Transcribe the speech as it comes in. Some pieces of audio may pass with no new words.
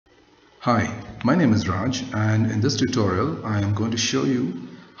Hi, my name is Raj, and in this tutorial I am going to show you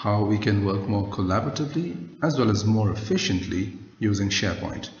how we can work more collaboratively as well as more efficiently using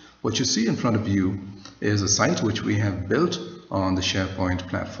SharePoint. What you see in front of you is a site which we have built on the SharePoint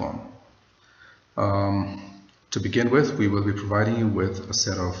platform. To begin with, we will be providing you with a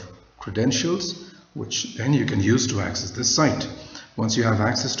set of credentials which then you can use to access this site. Once you have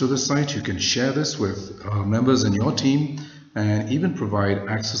access to the site, you can share this with members in your team and even provide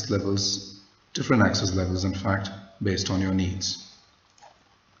access levels, different access levels in fact, based on your needs.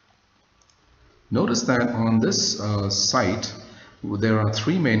 Notice that on this site there are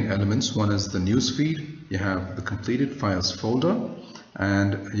three main elements. One is the newsfeed, you have the completed files folder,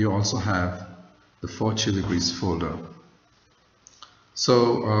 and you also have the For Chili Breeze folder.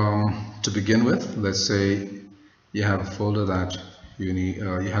 So to begin with, let's say you have a folder that you need,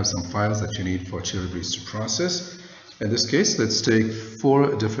 you have some files that you need for Chili Breeze to process. In this case, let's take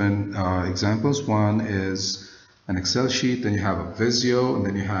four different examples. One is an Excel sheet, then you have a Visio, and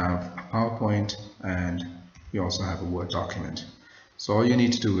then you have a PowerPoint, and you also have a Word document. So all you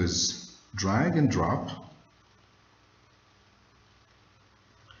need to do is drag and drop.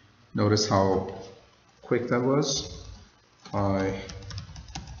 Notice how quick that was.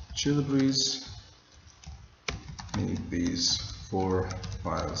 Chili Breeze need these 4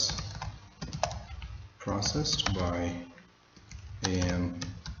 files processed by AM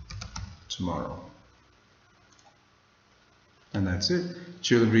tomorrow, and that's it.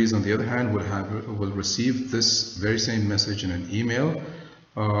 Chili Breeze, on the other hand, will receive this very same message in an email.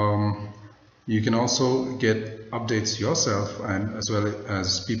 You can also get updates yourself, and as well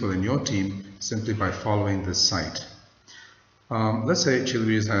as people in your team, simply by following this site. Let's say Chili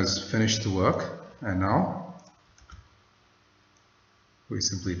Breeze has finished the work, and now we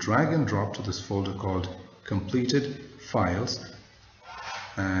simply drag and drop to this folder called completed files,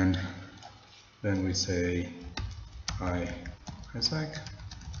 and then we say hi Isaac,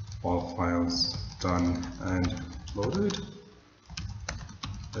 all files done and loaded.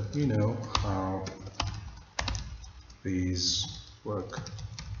 Let me know how these work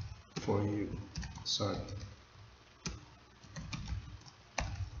for you. So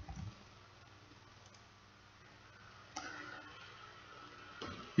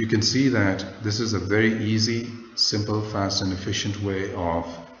you can see that this is a very easy, simple, fast and efficient way of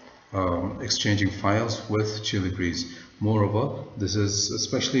exchanging files with Chili Breeze. Moreover, this is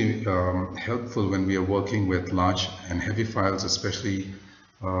especially helpful when we are working with large and heavy files, especially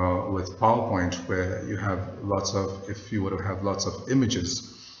with PowerPoint, where you have lots of, if you were to have lots of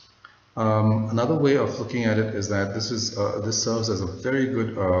images. Another way of looking at it is that this serves as a very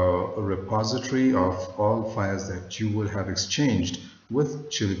good repository of all files that you would have exchanged with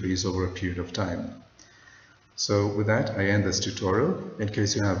Chili Breeze over a period of time. So with that, I end this tutorial. In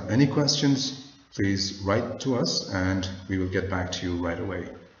case you have any questions, please write to us and we will get back to you right away.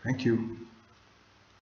 Thank you.